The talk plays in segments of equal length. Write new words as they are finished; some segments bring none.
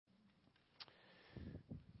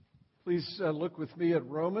Please look with me at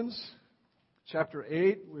Romans chapter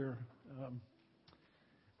 8. We're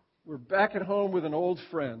back at home with an old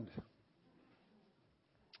friend,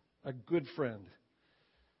 a good friend.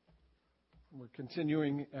 We're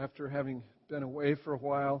continuing, after having been away for a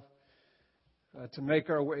while, to make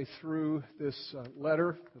our way through this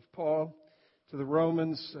letter of Paul to the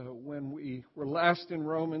Romans. When we were last in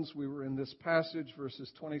Romans, we were in this passage,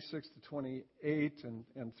 verses 26 to 28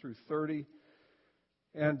 and through 30.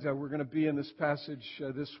 And we're going to be in this passage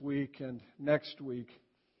this week and next week.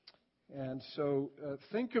 And so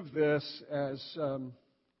think of this as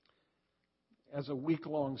a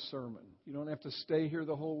week-long sermon. You don't have to stay here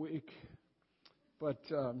the whole week, but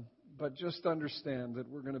just understand that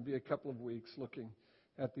we're going to be a couple of weeks looking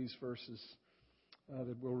at these verses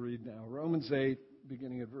that we'll read now. Romans 8,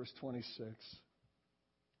 beginning at verse 26.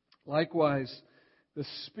 Likewise, the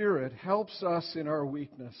Spirit helps us in our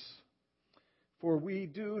weakness. For we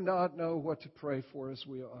do not know what to pray for as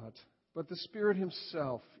we ought. But the Spirit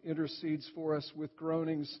Himself intercedes for us with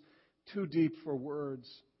groanings too deep for words.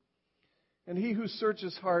 And He who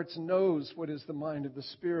searches hearts knows what is the mind of the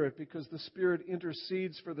Spirit, because the Spirit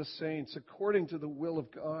intercedes for the saints according to the will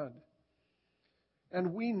of God.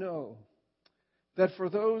 And we know that for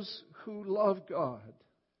those who love God,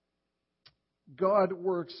 God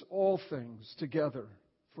works all things together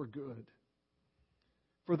for good.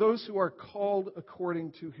 For those who are called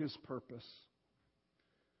according to His purpose.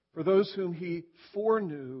 For those whom He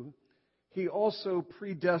foreknew, He also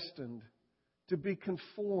predestined to be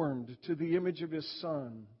conformed to the image of His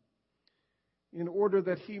Son, in order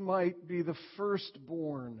that He might be the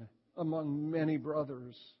firstborn among many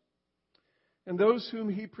brothers. And those whom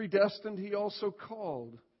He predestined, He also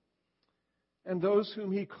called. And those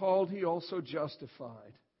whom He called, He also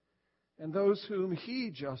justified. And those whom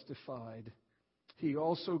He justified, He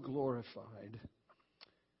also glorified.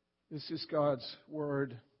 This is God's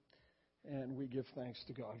Word, and we give thanks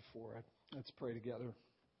to God for it. Let's pray together.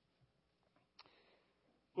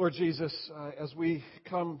 Lord Jesus, as we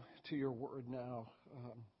come to your Word now,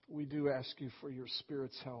 we do ask you for your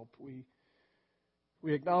Spirit's help. We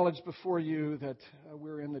acknowledge before you that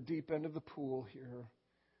we're in the deep end of the pool here,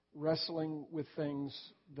 wrestling with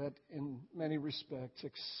things that in many respects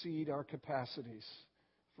exceed our capacities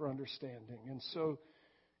for understanding. And so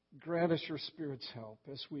grant us your Spirit's help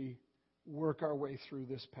as we work our way through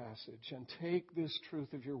this passage and take this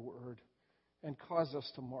truth of your word and cause us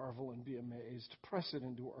to marvel and be amazed. Press it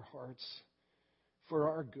into our hearts for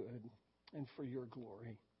our good and for your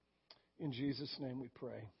glory. In Jesus' name we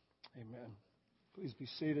pray. Amen. Please be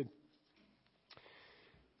seated.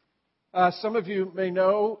 Some of you may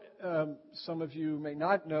know, some of you may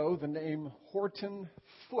not know the name Horton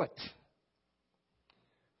Foote.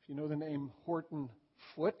 If you know the name Horton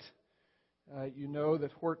Foote, you know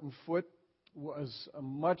that Horton Foote was a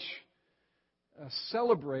much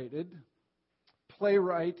celebrated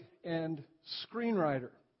playwright and screenwriter.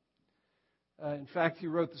 In fact, he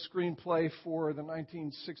wrote the screenplay for the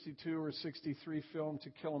 1962 or 63 film To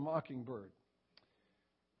Kill a Mockingbird.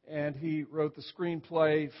 And he wrote the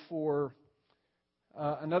screenplay for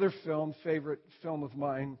another film, favorite film of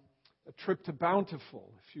mine, A Trip to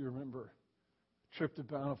Bountiful, if you remember. Trip to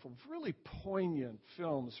Bountiful. Really poignant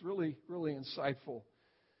films, really insightful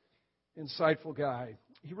guy.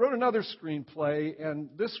 He wrote another screenplay, and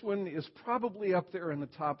this one is probably up there in the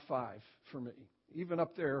top 5 for me, even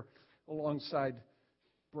up there alongside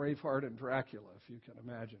Braveheart and Dracula, if you can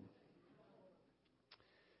imagine.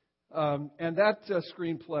 And that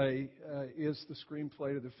screenplay is the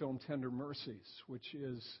screenplay to the film Tender Mercies, which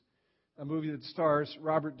is a movie that stars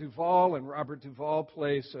Robert Duvall, and Robert Duvall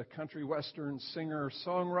plays a country western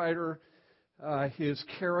singer-songwriter. His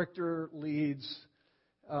character leads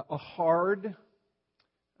a hard,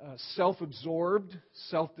 self-absorbed,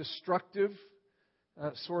 self-destructive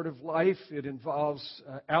sort of life. It involves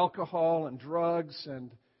alcohol and drugs,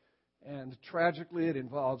 and tragically it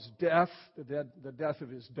involves death. The death of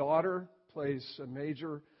his daughter plays a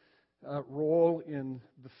major role in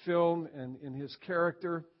the film and in his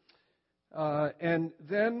character. And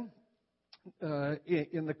then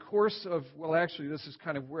in the course of, well, actually, this is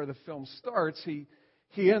kind of where the film starts. He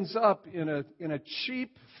ends up in a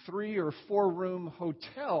cheap 3 or 4 room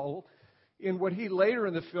hotel in what he later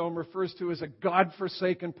in the film refers to as a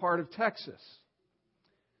godforsaken part of Texas.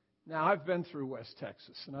 Now, I've been through West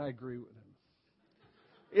Texas, and I agree with him.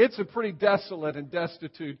 It's a pretty desolate and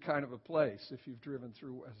destitute kind of a place if you've driven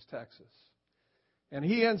through West Texas. And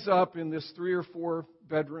he ends up in this 3 or 4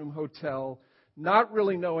 bedroom hotel, not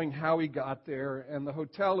really knowing how he got there. And the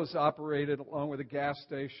hotel is operated along with a gas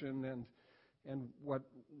station and what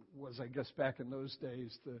was was, I guess, back in those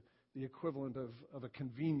days, the equivalent of a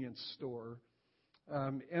convenience store.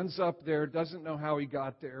 Ends up there, doesn't know how he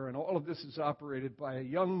got there, and all of this is operated by a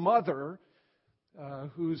young mother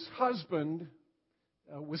whose husband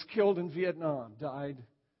was killed in Vietnam, died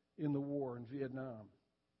in the war in Vietnam.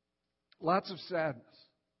 Lots of sadness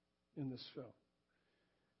in this film.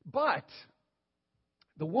 But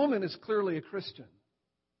the woman is clearly a Christian.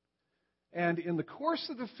 And in the course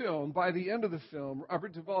of the film, by the end of the film,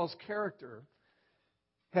 Robert Duvall's character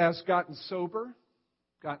has gotten sober,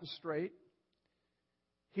 gotten straight.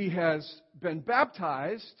 He has been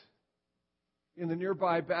baptized in the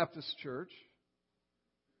nearby Baptist church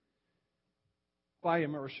by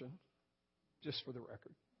immersion, just for the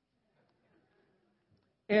record.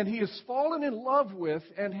 And he has fallen in love with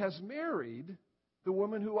and has married the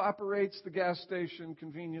woman who operates the gas station,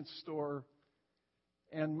 convenience store,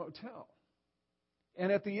 and motel. And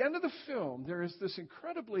at the end of the film, there is this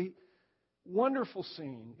incredibly wonderful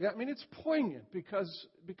scene. I mean, it's poignant because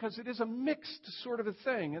it is a mixed sort of a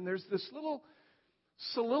thing. And there's this little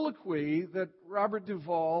soliloquy that Robert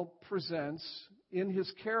Duvall presents in his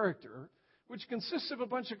character, which consists of a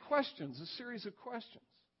bunch of questions, a series of questions,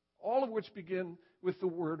 all of which begin with the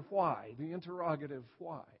word why, the interrogative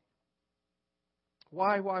why.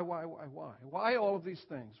 Why? Why all of these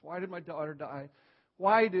things? Why did my daughter die?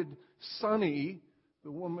 Why did Sonny,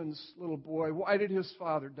 the woman's little boy, why did his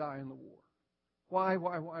father die in the war? Why?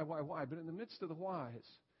 But in the midst of the whys,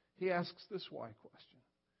 he asks this why question.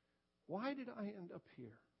 Why did I end up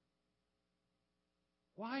here?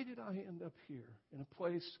 Why did I end up here in a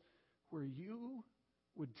place where you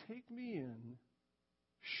would take me in,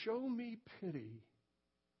 show me pity,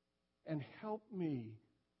 and help me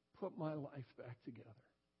put my life back together?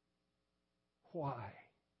 Why?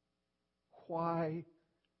 Why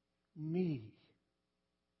me?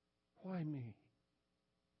 Why me?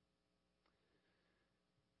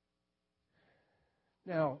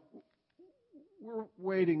 Now, we're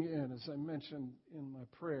wading in, as I mentioned in my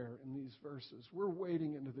prayer in these verses, we're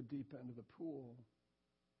wading into the deep end of the pool.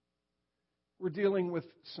 We're dealing with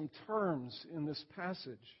some terms in this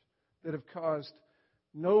passage that have caused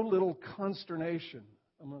no little consternation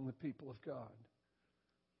among the people of God.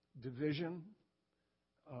 Division,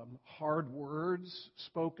 hard words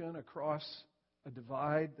spoken across a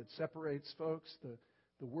divide that separates folks.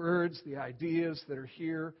 The words, the ideas that are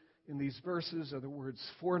here in these verses are the words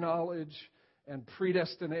foreknowledge and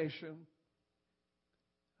predestination.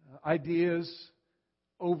 Ideas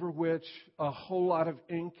over which a whole lot of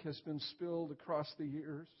ink has been spilled across the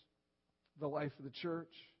years, the life of the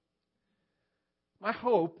church. My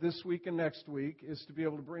hope this week and next week is to be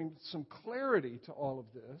able to bring some clarity to all of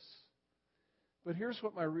this. But here's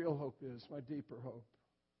what my real hope is, my deeper hope,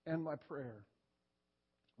 and my prayer.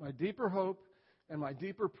 My deeper hope and my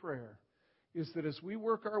deeper prayer is that as we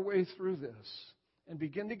work our way through this and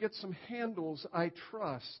begin to get some handles, I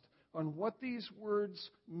trust, on what these words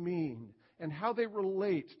mean and how they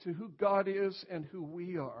relate to who God is and who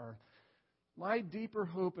we are, my deeper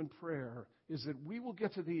hope and prayer is that we will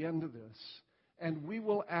get to the end of this and we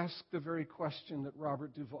will ask the very question that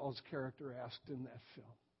Robert Duvall's character asked in that film.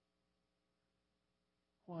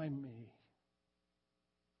 Why me?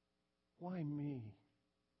 Why me?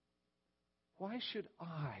 Why should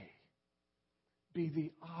I be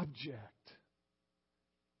the object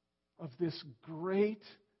of this great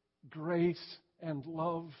grace and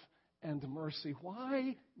love and mercy?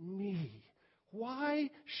 Why me? Why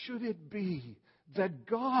should it be that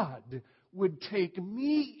God would take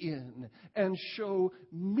me in and show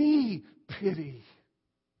me pity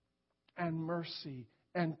and mercy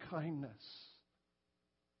and kindness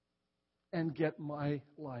and get my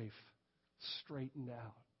life straightened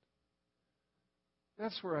out?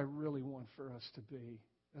 That's where I really want for us to be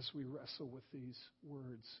as we wrestle with these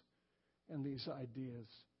words and these ideas.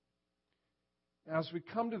 As we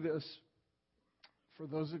come to this, for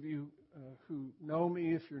those of you who know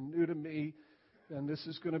me, if you're new to me, then this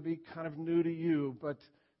is going to be kind of new to you. But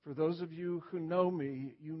for those of you who know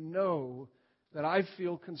me, you know that I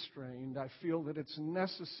feel constrained. I feel that it's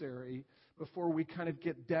necessary, before we kind of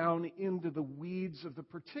get down into the weeds of the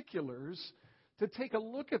particulars, to take a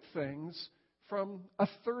look at things from a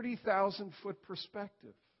 30,000-foot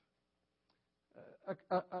perspective,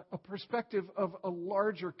 a perspective of a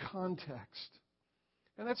larger context.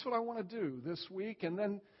 And that's what I want to do this week. And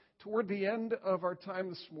then toward the end of our time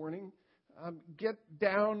this morning, get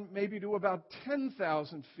down maybe to about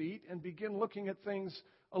 10,000 feet and begin looking at things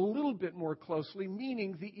a little bit more closely,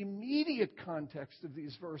 meaning the immediate context of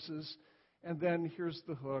these verses. And then here's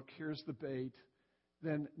the hook, here's the bait.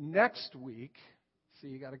 Then next week, see,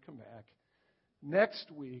 you got to come back. Next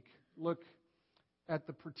week, look at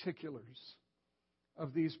the particulars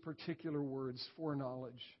of these particular words,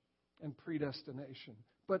 foreknowledge and predestination,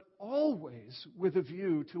 but always with a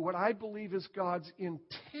view to what I believe is God's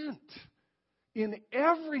intent in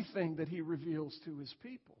everything that He reveals to His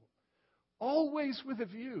people. Always with a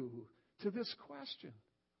view to this question,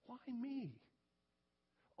 why me?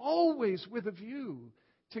 Always with a view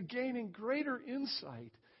to gaining greater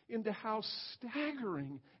insight into how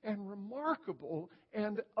staggering and remarkable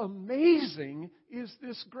and amazing is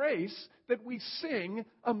this grace that we sing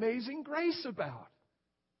Amazing Grace about.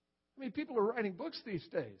 I mean, people are writing books these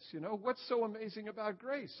days, What's so amazing about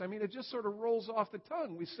grace? I mean, it just sort of rolls off the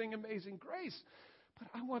tongue. We sing Amazing Grace. But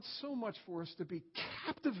I want so much for us to be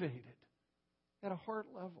captivated at a heart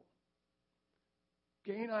level.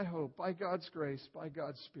 Gain, I hope, by God's grace, by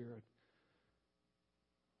God's Spirit,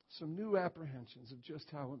 some new apprehensions of just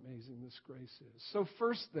how amazing this grace is. So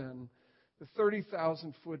first then, the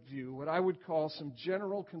 30,000-foot view, what I would call some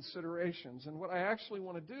general considerations. And what I actually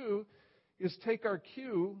want to do is take our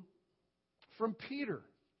cue from Peter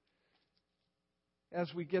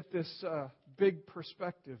as we get this big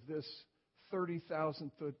perspective, this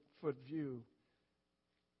 30,000-foot view.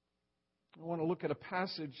 I want to look at a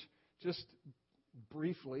passage just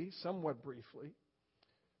briefly, somewhat briefly,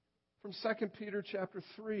 from 2 Peter chapter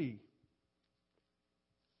 3.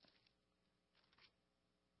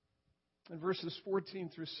 And verses 14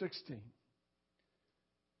 through 16.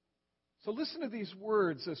 So listen to these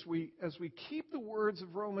words as we keep the words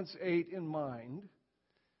of Romans 8 in mind,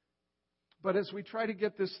 but as we try to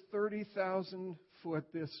get this 30,000-foot,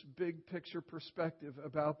 this big picture perspective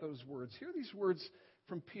about those words. Hear these words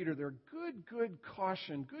from Peter. They're good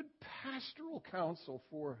caution, good pastoral counsel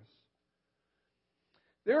for us.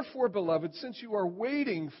 Therefore, beloved, since you are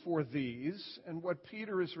waiting for these, and what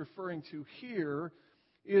Peter is referring to here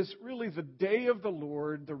is really the day of the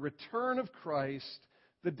Lord, the return of Christ,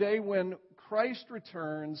 the day when Christ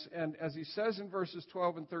returns, and as he says in verses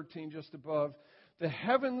 12 and 13 just above, the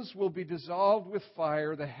heavens will be dissolved with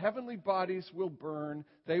fire, the heavenly bodies will burn,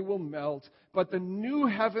 they will melt, but the new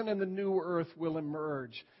heaven and the new earth will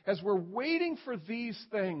emerge. As we're waiting for these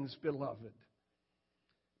things, beloved,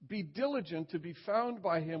 be diligent to be found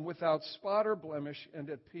by Him without spot or blemish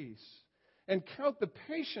and at peace. And count the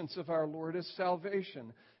patience of our Lord as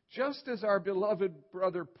salvation, just as our beloved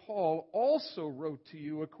brother Paul also wrote to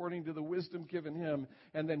you according to the wisdom given him.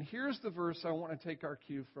 And then here's the verse I want to take our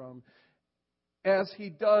cue from. As he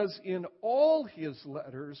does in all his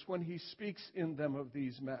letters when he speaks in them of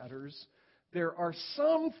these matters, there are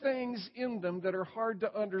some things in them that are hard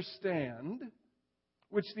to understand,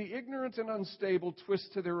 which the ignorant and unstable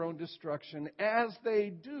twist to their own destruction, as they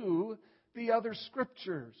do the other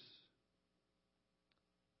Scriptures.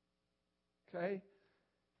 Okay?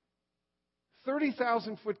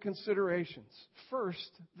 30,000-foot considerations. First,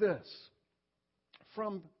 this,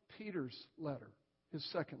 from Peter's letter, his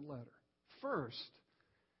second letter. First,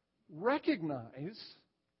 recognize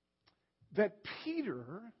that Peter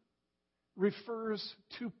refers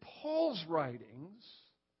to Paul's writings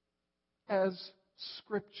as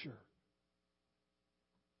Scripture.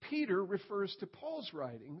 Peter refers to Paul's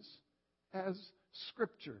writings as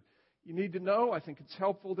Scripture. You need to know, I think it's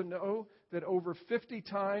helpful to know, that over 50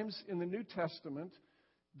 times in the New Testament,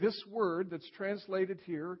 this word that's translated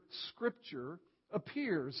here, Scripture,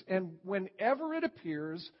 appears. And whenever it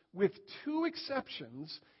appears, with two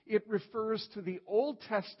exceptions, it refers to the Old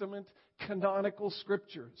Testament canonical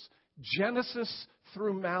Scriptures, Genesis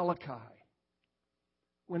through Malachi.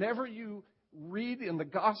 Whenever you read in the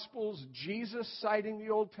Gospels Jesus citing the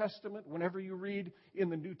Old Testament, whenever you read in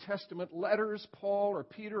the New Testament letters, Paul or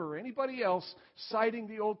Peter or anybody else citing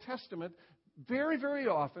the Old Testament, very, very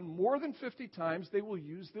often, more than 50 times, they will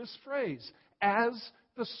use this phrase, as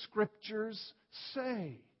the Scriptures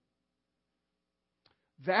say.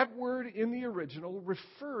 That word in the original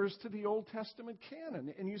refers to the Old Testament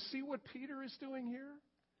canon. And you see what Peter is doing here?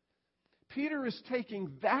 Peter is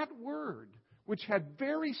taking that word, which had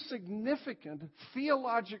very significant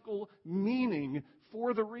theological meaning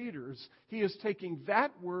for the readers. He is taking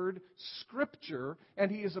that word, Scripture,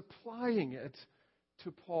 and he is applying it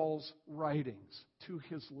to Paul's writings, to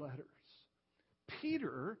his letters.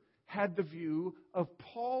 Peter had the view of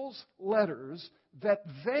Paul's letters that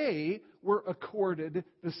they were accorded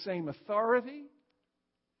the same authority,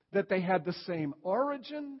 that they had the same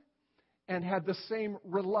origin, and had the same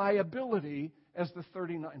reliability as the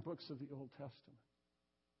 39 books of the Old Testament.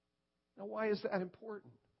 Now, why is that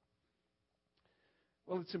important?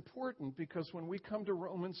 Well, it's important because when we come to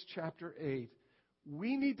Romans chapter 8,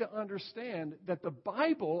 we need to understand that the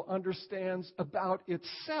Bible understands about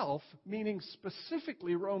itself, meaning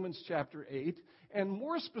specifically Romans chapter 8, and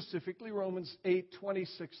more specifically Romans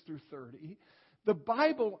 8:26 through 30. The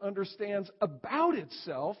Bible understands about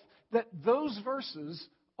itself that those verses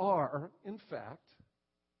are, in fact,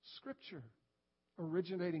 Scripture,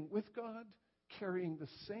 originating with God, carrying the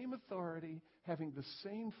same authority, having the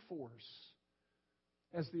same force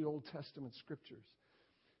as the Old Testament Scriptures.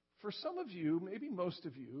 For some of you, maybe most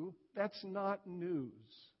of you, that's not news.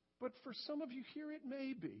 But for some of you here, it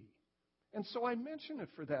may be. And so I mention it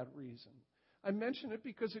for that reason. I mention it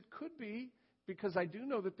because it could be, because I do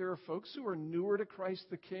know that there are folks who are newer to Christ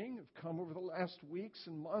the King, have come over the last weeks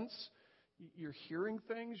and months. You're hearing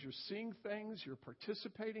things, you're seeing things, you're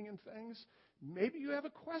participating in things. Maybe you have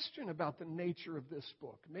a question about the nature of this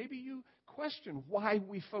book. Maybe you question why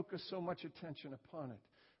we focus so much attention upon it.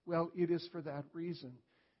 Well, it is for that reason.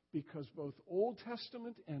 Because both Old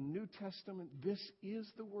Testament and New Testament, this is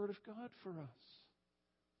the Word of God for us.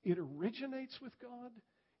 It originates with God.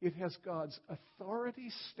 It has God's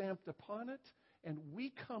authority stamped upon it. And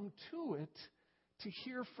we come to it to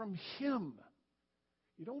hear from Him.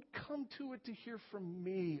 You don't come to it to hear from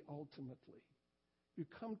me, ultimately. You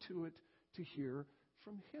come to it to hear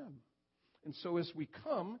from Him. And so as we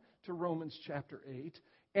come to Romans chapter 8,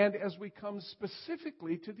 and as we come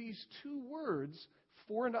specifically to these two words,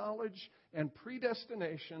 foreknowledge and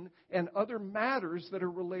predestination, and other matters that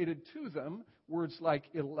are related to them, words like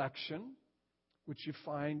election, which you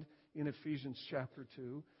find in Ephesians chapter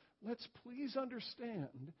 2, let's please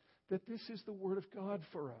understand that this is the Word of God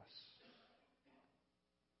for us.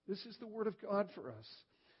 This is the Word of God for us.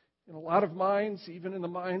 In a lot of minds, even in the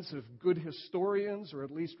minds of good historians, or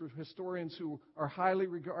at least historians who are highly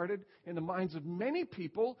regarded, in the minds of many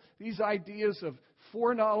people, these ideas of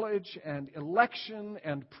foreknowledge and election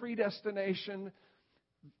and predestination,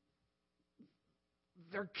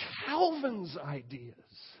 they're Calvin's ideas.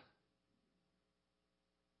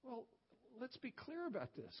 Well, let's be clear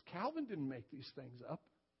about this. Calvin didn't make these things up.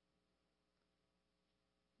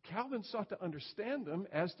 Calvin sought to understand them,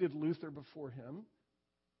 as did Luther before him,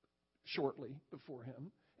 shortly before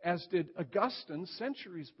him, as did Augustine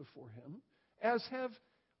centuries before him, as have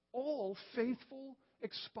all faithful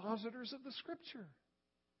expositors of the Scripture.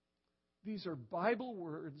 These are Bible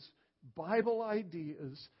words, Bible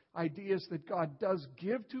ideas, ideas that God does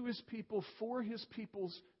give to His people for His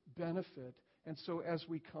people's benefit. And so as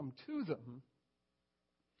we come to them,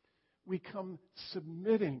 we come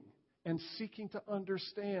submitting and seeking to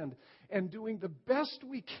understand and doing the best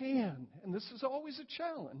we can. And this is always a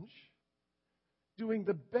challenge. Doing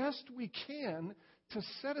the best we can to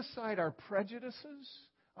set aside our prejudices,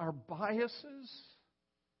 our biases,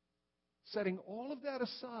 setting all of that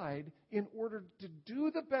aside in order to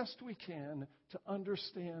do the best we can to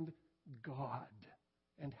understand God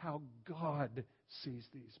and how God sees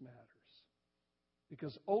these matters.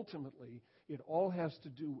 Because ultimately, it all has to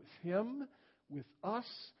do with Him, with us,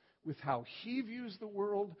 with how He views the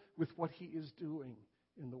world, with what He is doing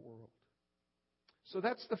in the world. So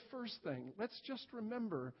that's the first thing. Let's just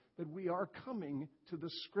remember that we are coming to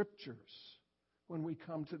the Scriptures when we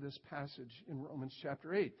come to this passage in Romans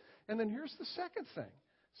chapter 8. And then here's the second thing,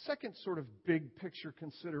 second sort of big picture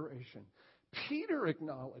consideration. Peter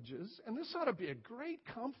acknowledges, and this ought to be a great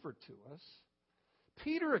comfort to us,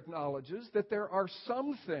 Peter acknowledges that there are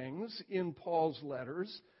some things in Paul's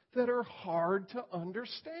letters that are hard to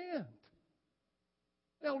understand.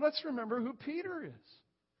 Now let's remember who Peter is.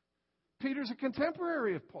 Peter's a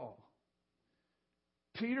contemporary of Paul.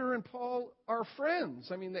 Peter and Paul are friends.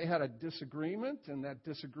 I mean, they had a disagreement, and that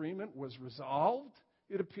disagreement was resolved,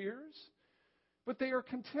 it appears. But they are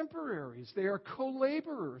contemporaries. They are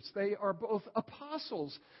co-laborers. They are both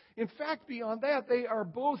apostles. In fact, beyond that, they are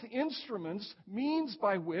both instruments, means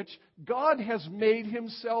by which God has made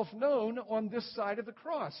Himself known on this side of the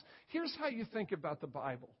cross. Here's how you think about the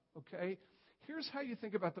Bible, okay? Here's how you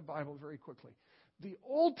think about the Bible very quickly. The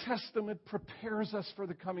Old Testament prepares us for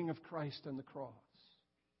the coming of Christ and the cross.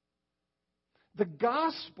 The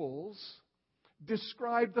Gospels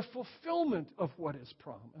describe the fulfillment of what is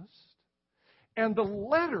promised. And the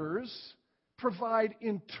letters provide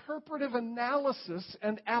interpretive analysis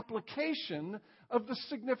and application of the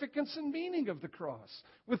significance and meaning of the cross.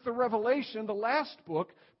 With the Revelation, the last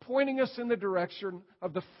book, pointing us in the direction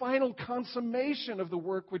of the final consummation of the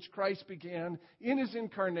work which Christ began in His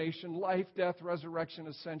incarnation, life, death, resurrection,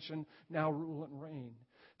 ascension, now rule and reign.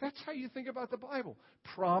 That's how you think about the Bible.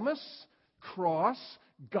 Promise, cross,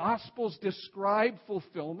 Gospels describe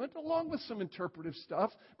fulfillment along with some interpretive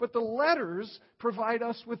stuff, but the letters provide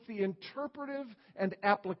us with the interpretive and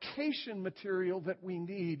application material that we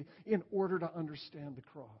need in order to understand the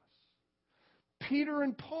cross. Peter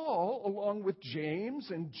and Paul, along with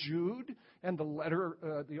James and Jude and the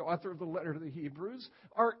author of the letter to the Hebrews,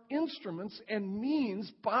 are instruments and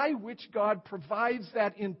means by which God provides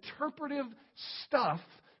that interpretive stuff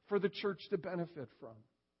for the church to benefit from.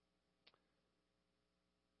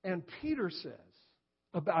 And Peter says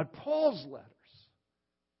about Paul's letters,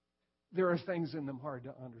 there are things in them hard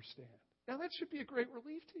to understand. Now that should be a great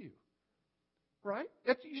relief to you, right?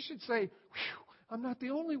 You should say, I'm not the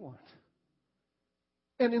only one.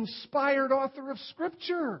 An inspired author of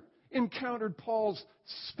Scripture encountered Paul's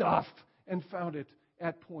stuff and found it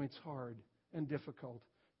at points hard and difficult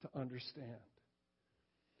to understand.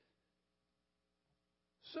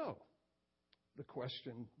 So, the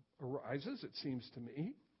question arises, it seems to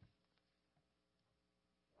me,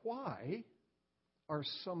 why are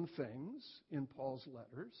some things in Paul's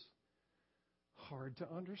letters hard to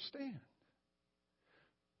understand?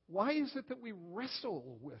 Why is it that we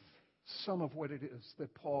wrestle with some of what it is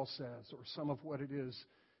that Paul says, or some of what it is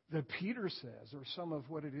that Peter says, or some of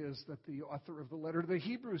what it is that the author of the letter to the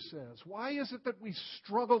Hebrews says? Why is it that we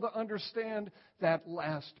struggle to understand that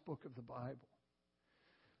last book of the Bible?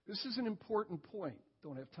 This is an important point.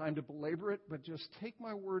 Don't have time to belabor it, but just take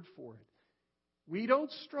my word for it. We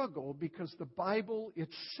don't struggle because the Bible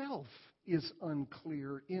itself is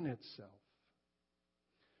unclear in itself.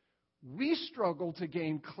 We struggle to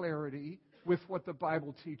gain clarity with what the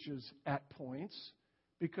Bible teaches at points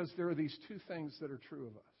because there are these two things that are true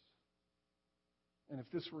of us. And if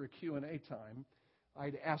this were a Q&A time,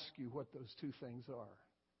 I'd ask you what those two things are.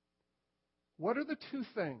 What are the two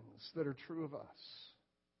things that are true of us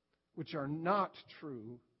which are not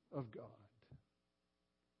true of God?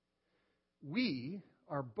 We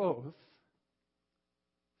are both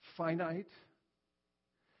finite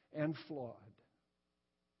and flawed.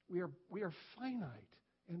 We are finite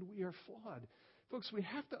and we are flawed. Folks, we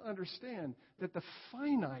have to understand that the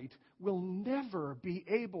finite will never be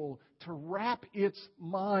able to wrap its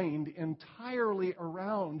mind entirely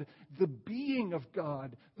around the being of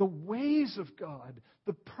God, the ways of God,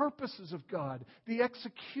 the purposes of God, the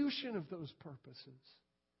execution of those purposes.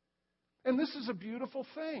 And this is a beautiful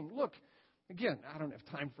thing. Look, again, I don't have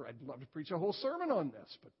time I'd love to preach a whole sermon on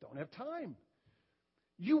this, but don't have time.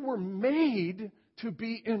 You were made to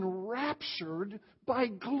be enraptured by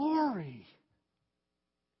glory.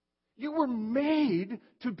 You were made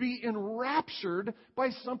to be enraptured by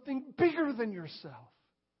something bigger than yourself.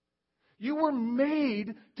 You were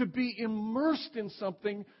made to be immersed in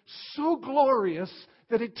something so glorious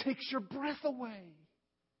that it takes your breath away.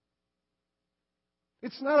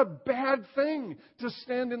 It's not a bad thing to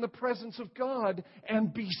stand in the presence of God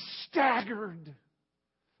and be staggered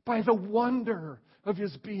by the wonder of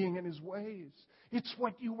His being and His ways. It's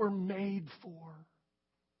what you were made for.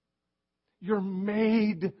 You're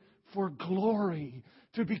made for glory,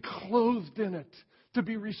 to be clothed in it, to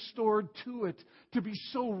be restored to it, to be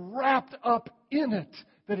so wrapped up in it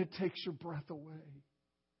that it takes your breath away.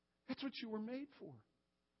 That's what you were made for.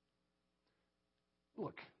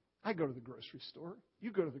 Look, I go to the grocery store.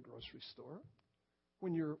 You go to the grocery store.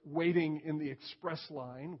 When you're waiting in the express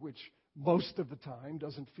line, which most of the time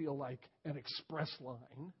doesn't feel like an express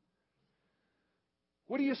line,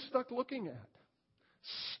 what are you stuck looking at?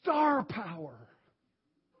 Star power.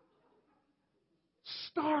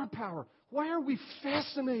 Star power. Why are we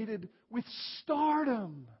fascinated with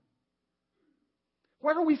stardom?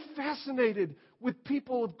 Why are we fascinated with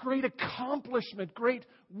people of great accomplishment, great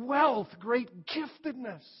wealth, great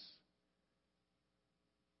giftedness?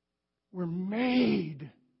 We're made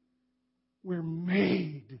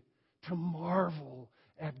to marvel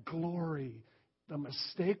at glory. The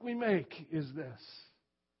mistake we make is this: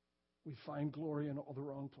 we find glory in all the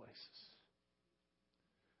wrong places.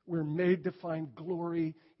 We're made to find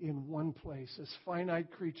glory in one place. As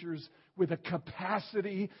finite creatures with a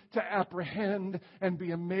capacity to apprehend and be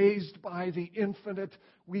amazed by the infinite,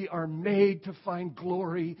 we are made to find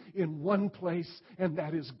glory in one place, and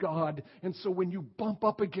that is God. And so when you bump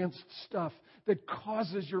up against stuff that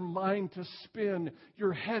causes your mind to spin,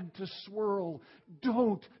 your head to swirl,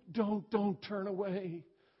 don't turn away.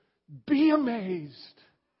 Be amazed,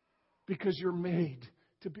 because you're made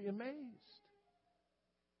to be amazed.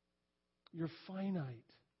 You're finite.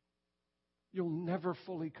 You'll never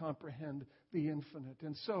fully comprehend the infinite.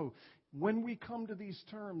 And so, when we come to these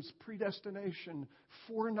terms, predestination,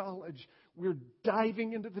 foreknowledge, we're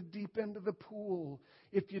diving into the deep end of the pool.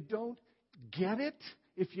 If you don't get it,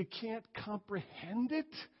 if you can't comprehend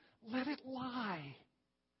it, let it lie.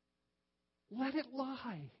 Let it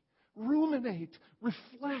lie. Ruminate.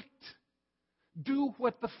 Reflect. Do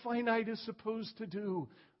what the finite is supposed to do.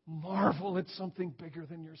 Marvel at something bigger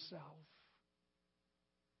than yourself.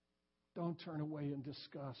 Don't turn away in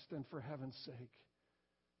disgust, and for heaven's sake,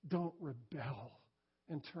 don't rebel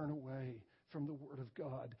and turn away from the Word of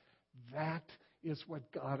God. That is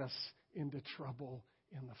what got us into trouble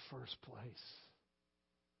in the first place.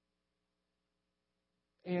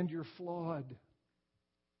 And you're flawed.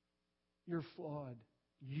 You're flawed.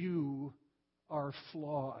 You are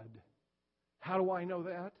flawed. How do I know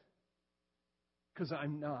that? Because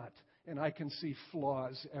I'm not, and I can see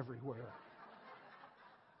flaws everywhere.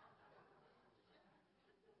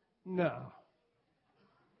 No.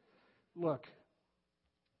 Look,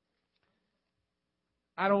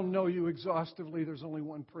 I don't know you exhaustively. There's only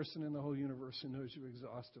one person in the whole universe who knows you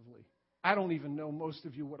exhaustively. I don't even know most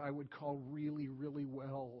of you what I would call really, really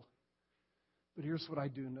well. But here's what I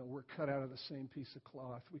do know. We're cut out of the same piece of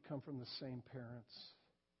cloth. We come from the same parents.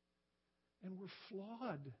 And we're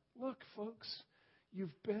flawed. Look, folks,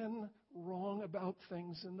 you've been wrong about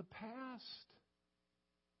things in the past.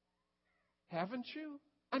 Haven't you?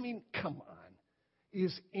 I mean, come on.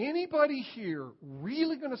 Is anybody here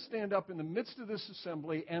really going to stand up in the midst of this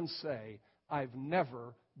assembly and say, I've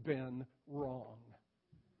never been wrong?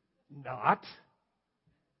 Not.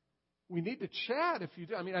 We need to chat if you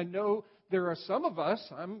do. I mean, I know there are some of us,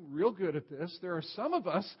 I'm real good at this, there are some of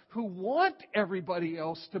us who want everybody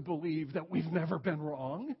else to believe that we've never been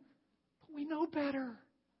wrong. But we know better.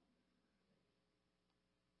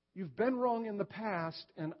 You've been wrong in the past,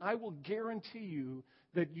 and I will guarantee you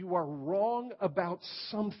that you are wrong about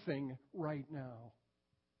something right now.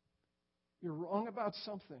 You're wrong about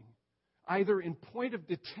something, either in point of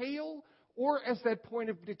detail or as that point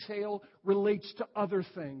of detail relates to other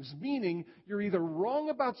things. Meaning, you're either wrong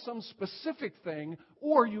about some specific thing,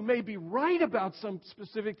 or you may be right about some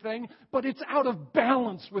specific thing, but it's out of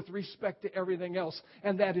balance with respect to everything else.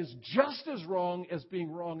 And that is just as wrong as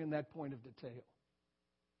being wrong in that point of detail.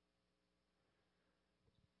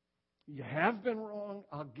 You have been wrong.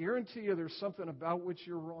 I'll guarantee you there's something about which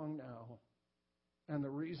you're wrong now. And the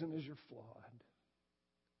reason is you're flawed.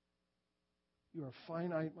 You are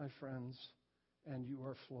finite, my friends, and you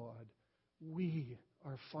are flawed. We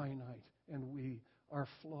are finite, and we are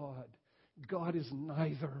flawed. God is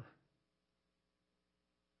neither.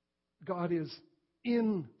 God is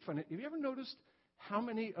infinite. Have you ever noticed how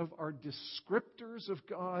many of our descriptors of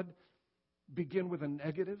God begin with a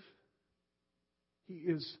negative? He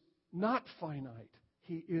is not finite.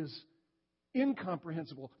 He is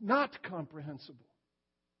incomprehensible, not comprehensible.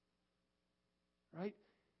 Right?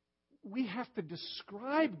 We have to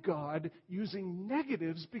describe God using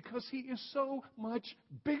negatives because He is so much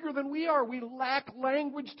bigger than we are. We lack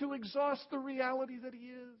language to exhaust the reality that He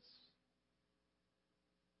is.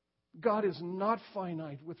 God is not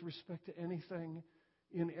finite with respect to anything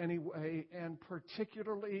in any way, and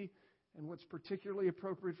particularly, and what's particularly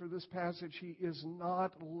appropriate for this passage, He is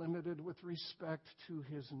not limited with respect to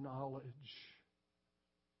His knowledge.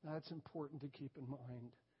 That's important to keep in mind.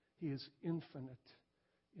 He is infinite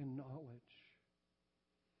in knowledge.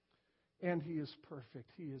 And He is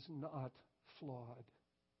perfect. He is not flawed.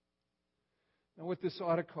 Now, what this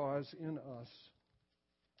ought to cause in us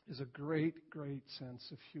is a great, great sense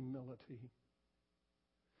of humility.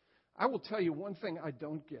 I will tell you one thing I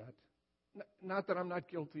don't get. Not that I'm not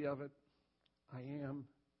guilty of it. I am.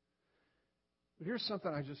 But here's something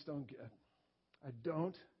I just don't get. I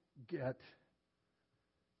don't get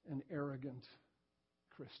an arrogant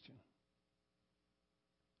Christian.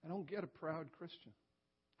 I don't get a proud Christian.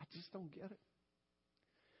 I just don't get it.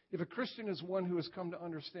 If a Christian is one who has come to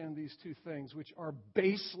understand these two things, which are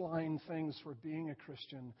baseline things for being a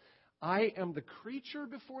Christian, I am the creature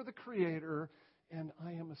before the Creator, and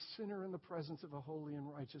I am a sinner in the presence of a holy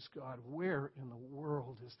and righteous God. Where in the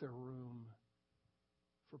world is there room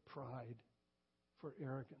for pride, for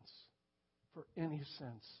arrogance, for any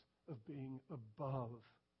sense of being above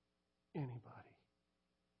anybody?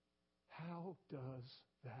 How does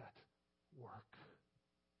that work?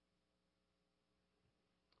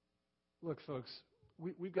 Look, folks,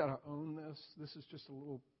 we've got to own this. This is just a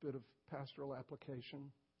little bit of pastoral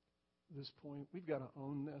application at this point. We've got to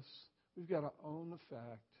own this. We've got to own the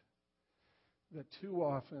fact that too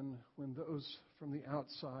often when those from the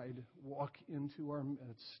outside walk into our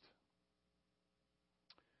midst,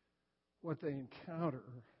 what they encounter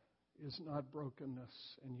is not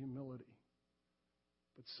brokenness and humility,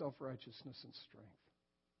 but self-righteousness and strength.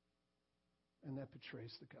 And that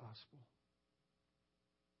betrays the gospel.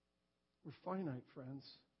 We're finite, friends,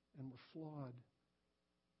 and we're flawed.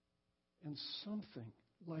 And something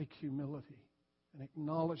like humility, an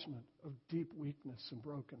acknowledgement of deep weakness and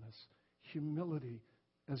brokenness, humility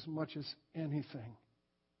as much as anything,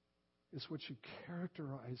 is what should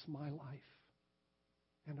characterize my life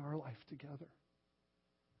and our life together.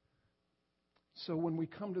 So when we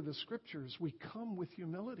come to the Scriptures, we come with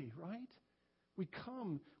humility, right? We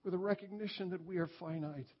come with a recognition that we are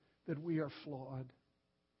finite, that we are flawed,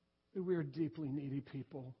 that we are deeply needy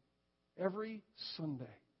people. Every Sunday,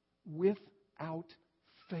 without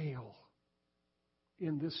fail,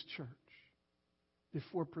 in this church,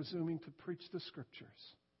 before presuming to preach the Scriptures,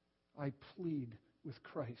 I plead with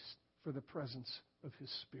Christ for the presence of His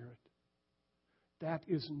Spirit. That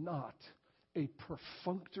is not a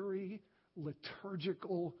perfunctory,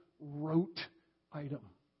 liturgical, rote item.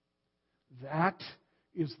 That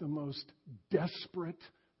is the most desperate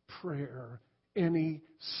prayer any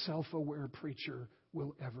self-aware preacher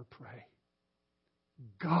will ever pray.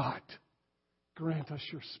 God, grant us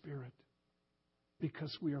your Spirit,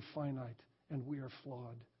 because we are finite and we are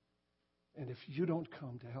flawed. And if you don't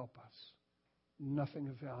come to help us, nothing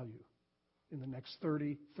of value in the next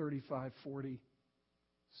 30, 35, 40,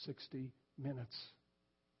 60 minutes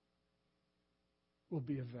will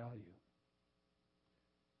be of value.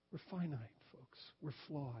 We're finite, folks. We're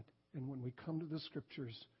flawed. And when we come to the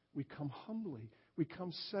Scriptures, we come humbly. We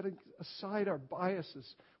come setting aside our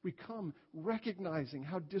biases. We come recognizing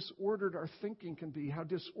how disordered our thinking can be, how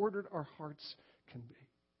disordered our hearts can be.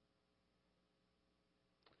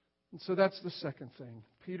 And so that's the second thing.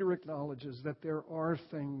 Peter acknowledges that there are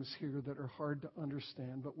things here that are hard to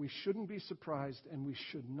understand, but we shouldn't be surprised and we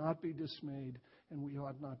should not be dismayed and we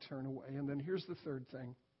ought not turn away. And then here's the third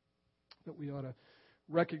thing that we ought to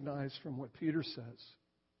recognize from what Peter says.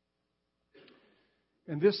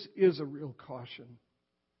 And this is a real caution.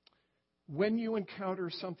 When you encounter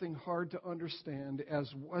something hard to understand,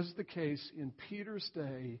 as was the case in Peter's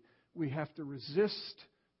day, we have to resist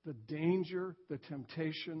the danger, the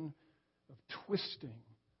temptation of twisting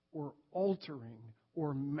or altering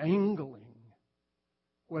or mangling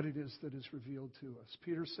what it is that is revealed to us.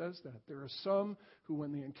 Peter says that. There are some who,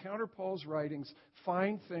 when they encounter Paul's writings,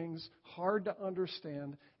 find things hard to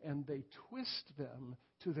understand and they twist them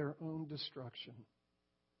to their own destruction.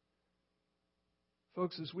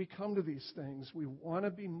 Folks, as we come to these things, we want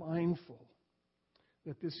to be mindful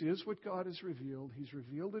that this is what God has revealed. He's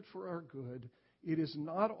revealed it for our good. It is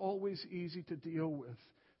not always easy to deal with,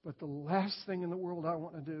 but the last thing in the world I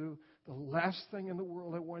want to do, the last thing in the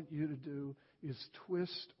world I want you to do, is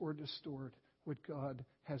twist or distort what God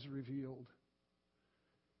has revealed.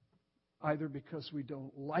 Either because we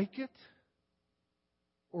don't like it,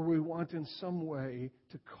 or we want in some way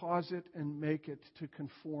to cause it and make it to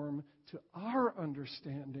conform to our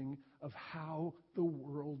understanding of how the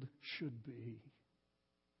world should be.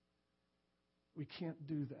 We can't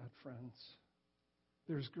do that, friends.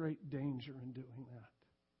 There's great danger in doing that.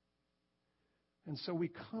 And so we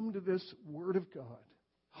come to this Word of God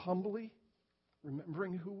humbly,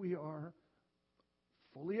 remembering who we are,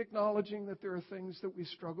 fully acknowledging that there are things that we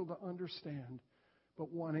struggle to understand,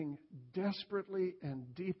 but wanting desperately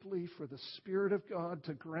and deeply for the Spirit of God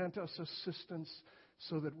to grant us assistance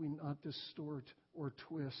so that we not distort or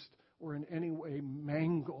twist or in any way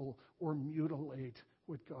mangle or mutilate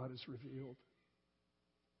what God has revealed.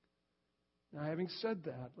 Now, having said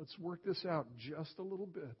that, let's work this out just a little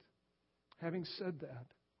bit. Having said that,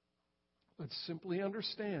 let's simply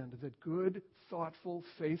understand that good, thoughtful,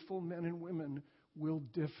 faithful men and women will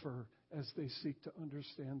differ as they seek to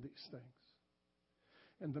understand these things.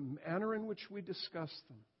 And the manner in which we discuss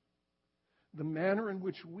them, the manner in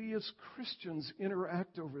which we as Christians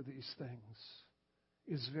interact over these things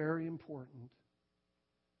is very important.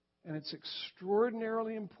 And it's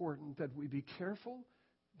extraordinarily important that we be careful,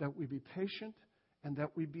 that we be patient, and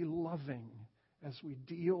that we be loving as we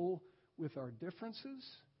deal with our differences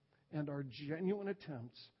and our genuine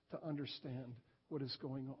attempts to understand what is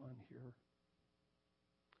going on here.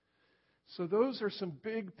 So those are some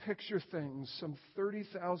big picture things, some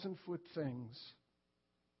 30,000-foot things.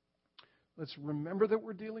 Let's remember that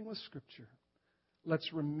we're dealing with Scripture.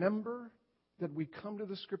 Let's remember that we come to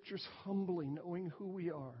the Scriptures humbly, knowing who we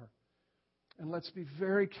are. And let's be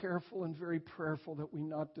very careful and very prayerful that we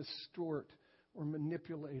not distort or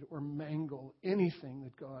manipulate or mangle anything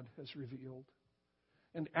that God has revealed.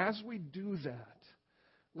 And as we do that,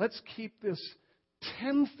 let's keep this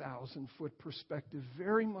 10,000-foot perspective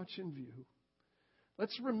very much in view.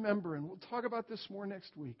 Let's remember, and we'll talk about this more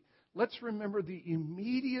next week, let's remember the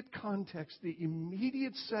immediate context, the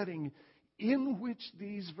immediate setting in which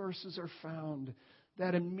these verses are found,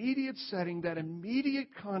 That immediate setting, that immediate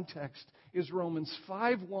context is Romans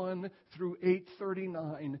 5:1 through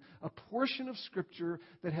 8:39, a portion of Scripture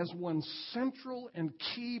that has one central and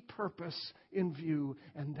key purpose in view,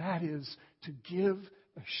 and that is to give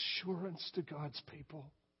assurance to God's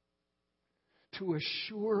people. To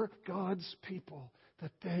assure God's people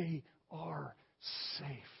that they are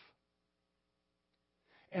safe.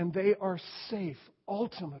 And they are safe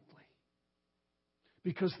ultimately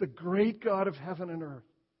because the great God of heaven and earth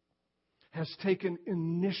has taken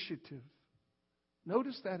initiative.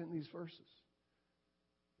 Notice that in these verses.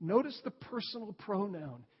 Notice the personal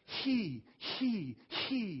pronoun. He.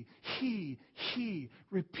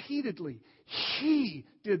 Repeatedly. He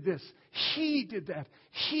did this. He did that.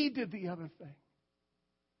 He did the other thing.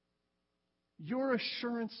 Your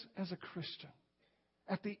assurance as a Christian,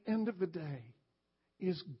 at the end of the day,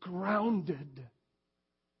 is grounded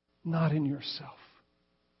not in yourself,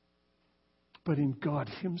 but in God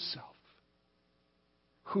Himself,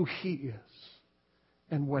 who He is,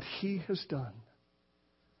 and what He has done.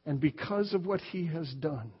 And because of what He has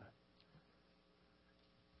done,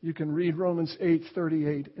 you can read Romans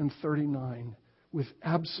 8:38 and 39 with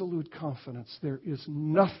absolute confidence. There is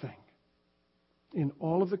nothing in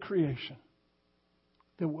all of the creation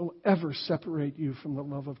that will ever separate you from the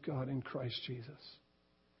love of God in Christ Jesus.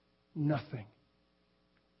 Nothing.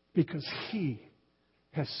 Because He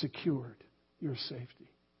has secured your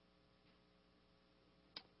safety.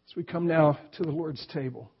 As we come now to the Lord's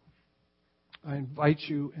table, I invite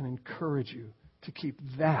you and encourage you to keep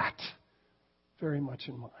that very much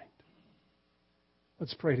in mind.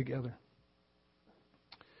 Let's pray together.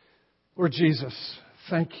 Lord Jesus,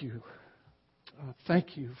 thank you.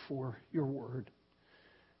 Thank you for your word.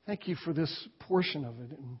 Thank you for this portion of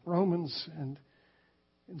it in Romans and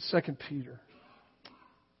in 2 Peter.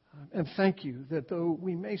 And thank you that though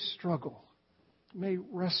we may struggle, may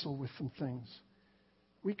wrestle with some things,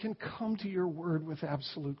 we can come to your word with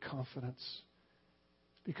absolute confidence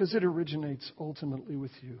because it originates ultimately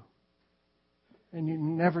with you. And you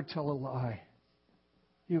never tell a lie.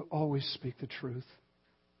 You always speak the truth.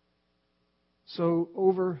 So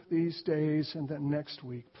over these days and then next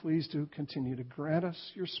week, please do continue to grant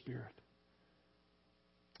us your Spirit,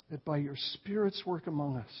 that by your Spirit's work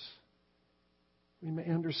among us, we may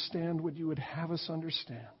understand what you would have us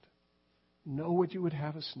understand, know what you would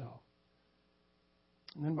have us know.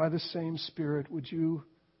 And then by the same Spirit, would you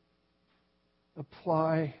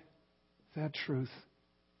apply that truth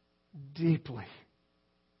deeply,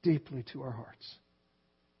 deeply to our hearts,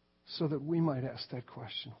 so that we might ask that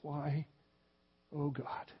question, why, oh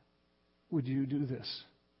God, would you do this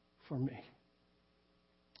for me?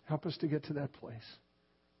 Help us to get to that place.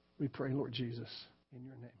 We pray, Lord Jesus, in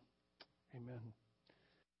your name. Amen.